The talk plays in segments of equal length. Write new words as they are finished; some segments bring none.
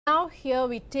Now here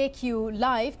we take you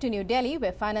live to New Delhi,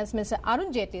 where Finance Minister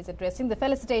Arun Jaitley is addressing the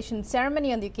felicitation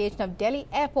ceremony on the occasion of Delhi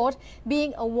Airport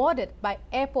being awarded by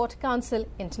Airport Council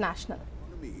International.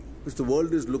 Which the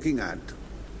world is looking at,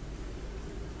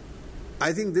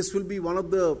 I think this will be one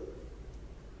of the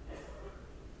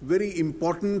very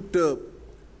important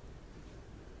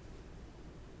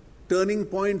turning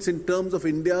points in terms of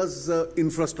India's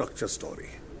infrastructure story.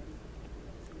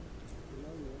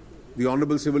 The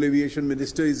Honorable Civil Aviation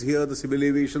Minister is here, the Civil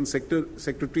Aviation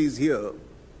Secretary is here.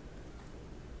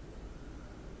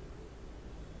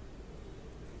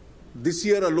 This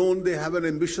year alone, they have an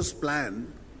ambitious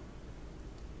plan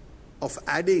of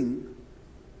adding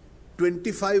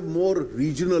 25 more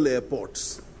regional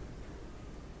airports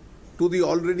to the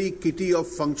already kitty of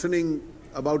functioning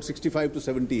about 65 to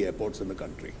 70 airports in the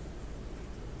country.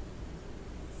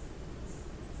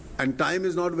 And time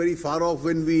is not very far off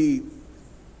when we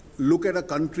look at a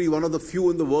country, one of the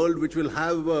few in the world, which will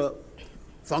have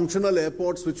functional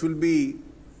airports which will be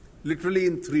literally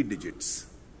in 3 digits.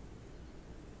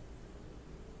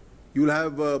 You will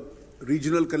have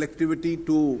regional connectivity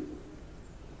to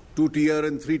 2-tier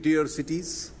and 3-tier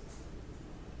cities.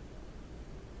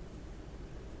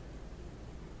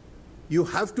 You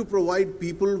have to provide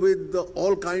people with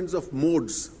all kinds of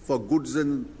modes for goods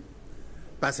and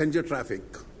passenger traffic.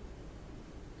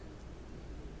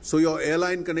 So your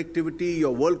airline connectivity,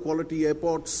 your world quality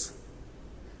airports,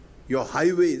 your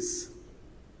highways.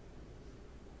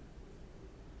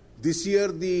 This year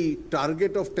the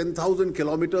target of 10,000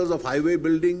 kilometers of highway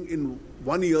building in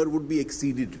 1 year would be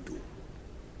exceeded to.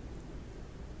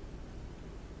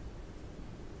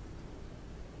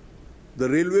 The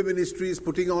Railway Ministry is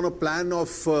putting on a plan of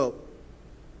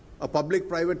a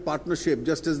public-private partnership,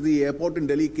 just as the airport in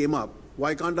Delhi came up.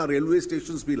 Why can't our railway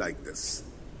stations be like this?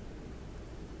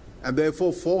 And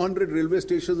therefore 400 railway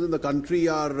stations in the country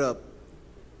are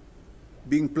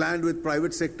being planned with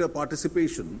private sector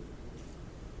participation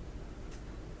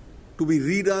to be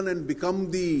redone and become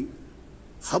the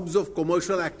hubs of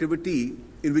commercial activity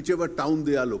in whichever town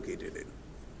they are located in.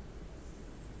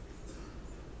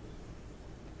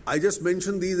 I just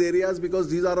mentioned these areas because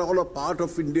these are all a part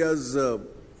of India's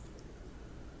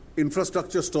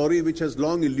infrastructure story, which has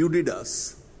long eluded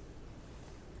us.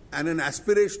 And an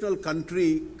aspirational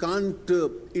country can't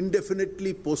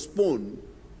indefinitely postpone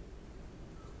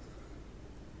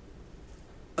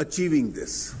achieving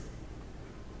this.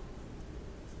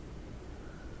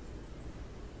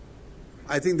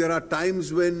 I think there are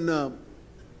times when an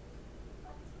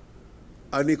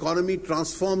economy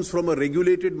transforms from a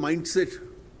regulated mindset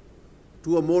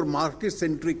to a more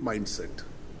market-centric mindset.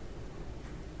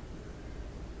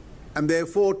 And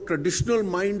therefore, traditional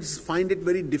minds find it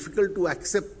very difficult to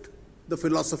accept the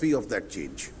philosophy of that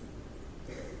change.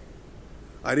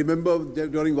 I remember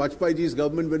during Vajpayeeji's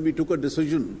government when we took a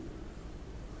decision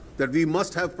that we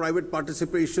must have private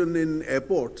participation in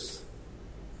airports.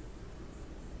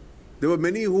 There were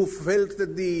many who felt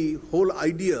that the whole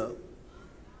idea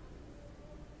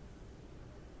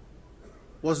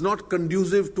was not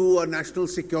conducive to a national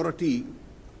security.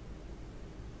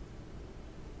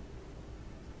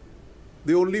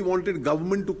 They only wanted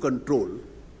government to control,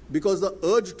 because the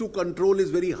urge to control is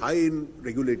very high in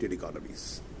regulated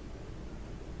economies.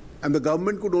 And the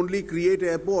government could only create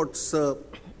airports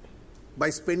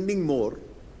by spending more,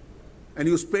 and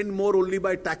you spend more only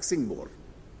by taxing more.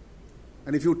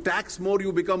 And if you tax more,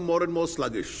 you become more and more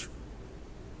sluggish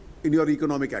in your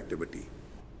economic activity.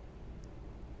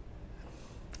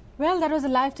 Well, that was a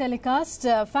live telecast.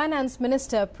 Finance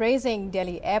Minister praising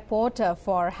Delhi Airport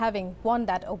for having won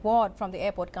that award from the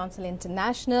Airport Council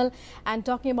International, and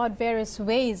talking about various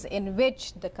ways in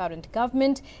which the current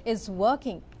government is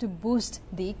working to boost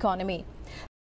the economy.